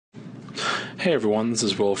Hey everyone, this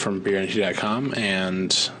is Will from beerandtea.com,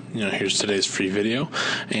 and here's today's free video.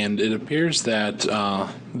 And it appears that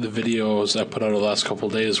the videos I put out the last couple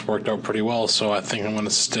of days worked out pretty well, so I think I'm going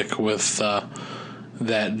to stick with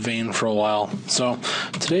that vein for a while. So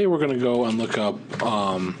today we're going to go and look up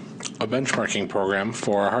a benchmarking program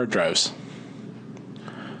for hard drives,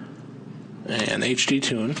 and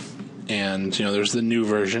HDtune. And there's the new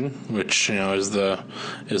version, which is the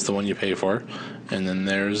one you pay for, and then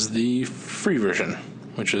there's the free version,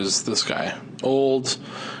 which is this guy. Old,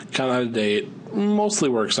 kind of out of date, mostly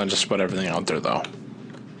works on just about everything out there though.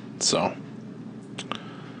 So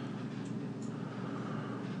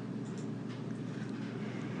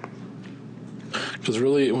because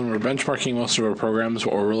really, when we're benchmarking most of our programs,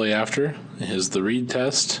 what we're really after is the read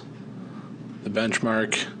test, the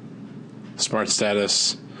benchmark, smart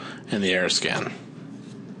status, and the error scan.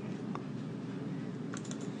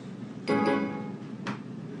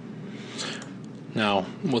 Now,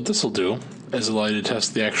 what this will do is allow you to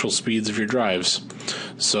test the actual speeds of your drives.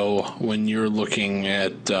 So when you're looking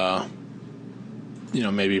at,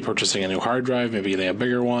 maybe purchasing a new hard drive, maybe getting a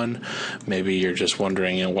bigger one, maybe you're just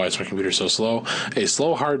wondering, why is my computer so slow? A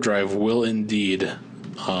slow hard drive will indeed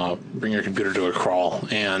bring your computer to a crawl,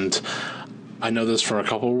 and I know this for a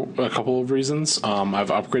couple of reasons. I've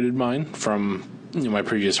upgraded mine from my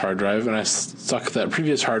previous hard drive, and I stuck that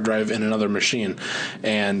previous hard drive in another machine,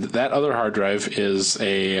 and that other hard drive is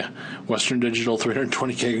a Western Digital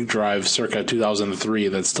 320 gig drive circa 2003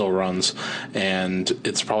 that still runs, and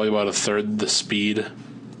it's probably about a third the speed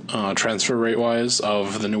transfer rate wise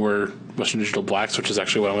of the newer Western Digital Blacks, which is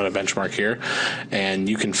actually what I'm going to benchmark here. And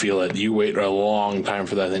you can feel it. You wait a long time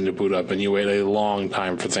for that thing to boot up, and you wait a long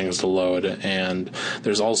time for things to load. And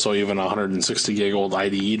there's also even a 160 gig old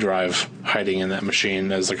IDE drive hiding in that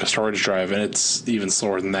machine as like a storage drive, and it's even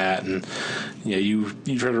slower than that. And you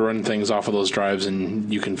try to run things off of those drives,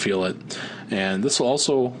 and you can feel it. And this will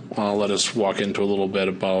also let us walk into a little bit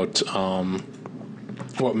about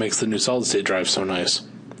what makes the new solid state drive so nice.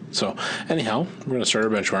 So anyhow, we're going to start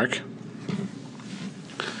our benchmark,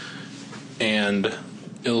 and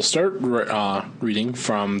it'll start reading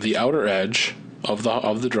from the outer edge of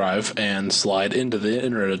the drive and slide into the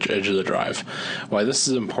inner edge of the drive. Why this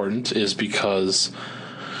is important is because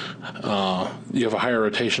you have a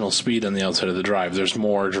higher rotational speed on the outside of the drive. There's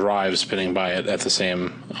more drive spinning by it at the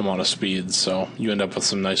same amount of speed, so you end up with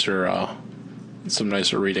some nicer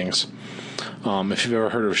readings. If you've ever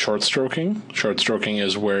heard of short stroking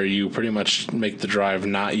is where you pretty much make the drive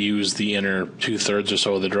not use the inner 2/3 or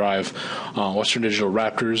so of the drive. Western Digital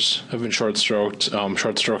Raptors have been short stroked.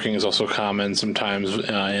 Short stroking is also common sometimes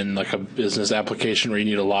in like a business application where you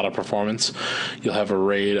need a lot of performance. You'll have a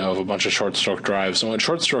RAID of a bunch of short stroke drives. And what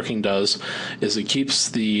short stroking does is it keeps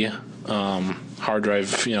the hard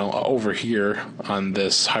drive, over here on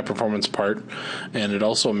this high performance part, and it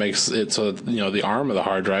also makes it so that, the arm of the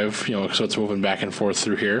hard drive, so it's moving back and forth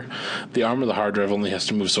through here. The arm of the hard drive only has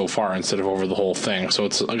to move so far instead of over the whole thing, so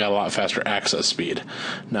it's got a lot faster access speed.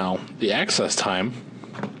 Now, the access time,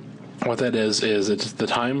 what that is it's the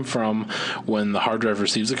time from when the hard drive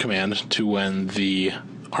receives a command to when the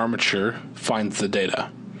armature finds the data.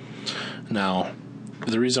 Now,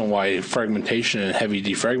 the reason why fragmentation and heavy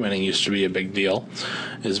defragmenting used to be a big deal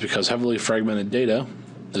is because heavily fragmented data,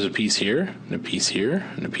 there's a piece here, and a piece here,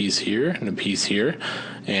 and a piece here, and a piece here,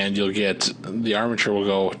 and you'll get the armature will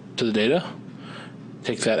go to the data,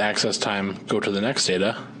 take that access time, go to the next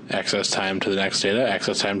data, access time to the next data,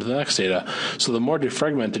 access time to the next data. So the more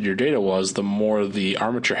defragmented your data was, the more the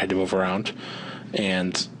armature had to move around,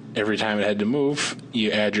 and every time it had to move, you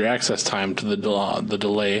add your access time to the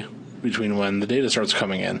delay between when the data starts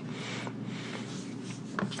coming in.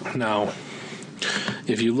 Now,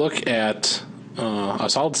 if you look at a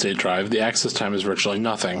solid state drive, the access time is virtually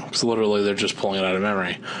nothing. So literally, they're just pulling it out of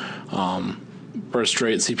memory. Burst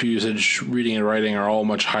rate, CPU usage, reading and writing are all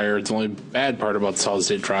much higher. The only bad part about solid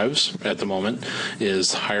state drives at the moment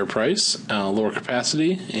is higher price, lower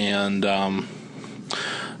capacity, and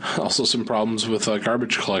also some problems with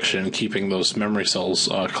garbage collection and keeping those memory cells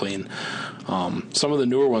clean. Some of the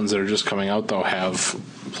newer ones that are just coming out, though, have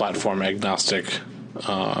platform agnostic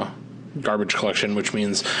garbage collection, which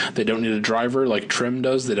means they don't need a driver like Trim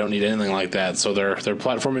does. They don't need anything like that. So they're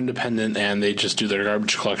platform independent, and they just do their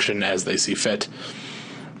garbage collection as they see fit.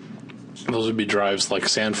 Those would be drives like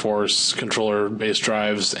SandForce controller-based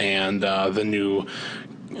drives, and the new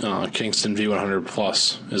Kingston V100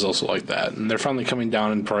 Plus is also like that. And they're finally coming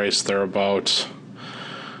down in price. They're about,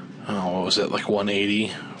 what was it, like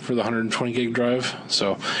 $180 for the 120 gig drive.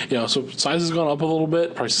 So, so size has gone up a little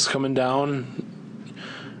bit. Price is coming down.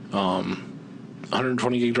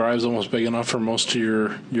 120 gig drive is almost big enough for most of your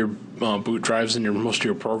boot drives and most of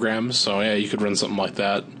your programs. So yeah, you could run something like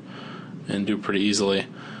that and do pretty easily.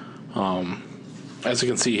 As you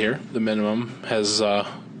can see here, the minimum has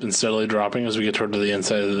been steadily dropping as we get toward the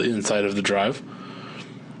inside of the drive.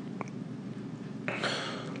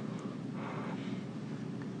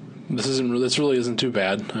 This really isn't too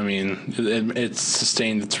bad. I mean, it's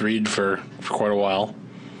sustained its read for quite a while.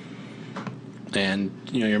 And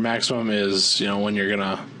your maximum is when you're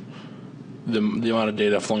gonna the amount of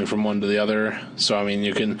data flowing from one to the other. So I mean,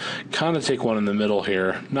 you can kind of take one in the middle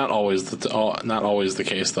here. Not always the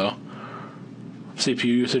case though. CPU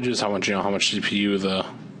usage is how much CPU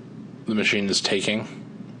the machine is taking.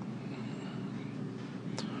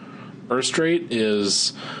 Burst rate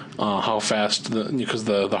is how fast because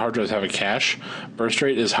the hard drives have a cache. Burst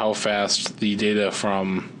rate is how fast the data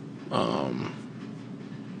from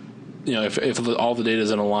if all the data is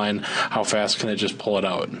in a line, how fast can it just pull it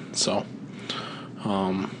out? So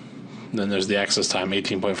then there's the access time,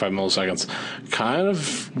 18.5 milliseconds. Kind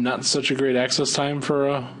of not such a great access time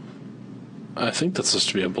for I think that's supposed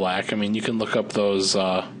to be a black. I mean, you can look up those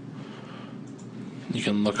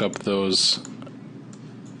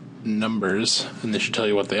numbers, and they should tell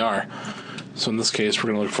you what they are. So in this case,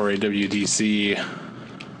 we're going to look for a WDC.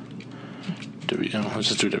 Let's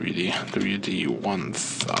just do WD. WD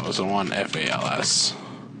 1001 FALS.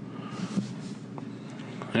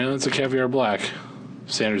 And it's a Caviar Black,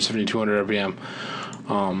 standard 7200 RPM.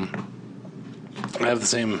 I have the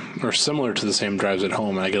same or similar to the same drives at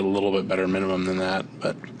home, and I get a little bit better minimum than that.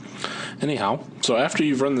 But anyhow, so after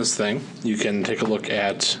you've run this thing, you can take a look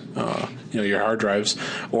at your hard drives,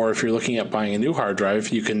 or if you're looking at buying a new hard drive,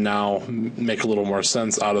 you can now make a little more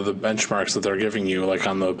sense out of the benchmarks that they're giving you, like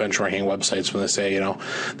on the benchmarking websites when they say,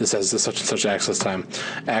 this has this such and such access time.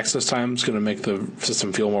 Access time is going to make the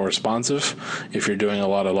system feel more responsive. If you're doing a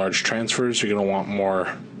lot of large transfers, you're going to want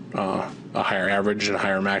more a higher average and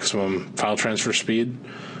higher maximum file transfer speed.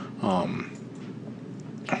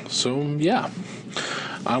 So yeah.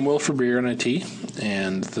 I'm Will for Beer and IT,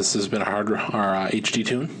 and this has been our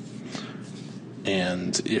HDtune.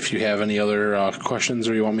 And if you have any other questions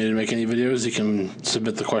or you want me to make any videos, you can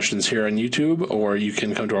submit the questions here on YouTube, or you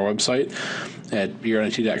can come to our website at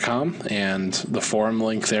beerandit.com, and the forum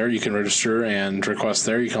link there, you can register and request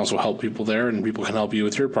there. You can also help people there, and people can help you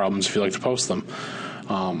with your problems if you like to post them.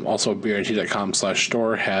 Also,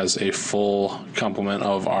 beerandit.com/store has a full complement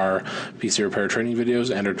of our PC repair training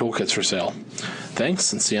videos and our toolkits for sale.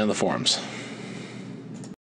 Thanks, and see you on the forums.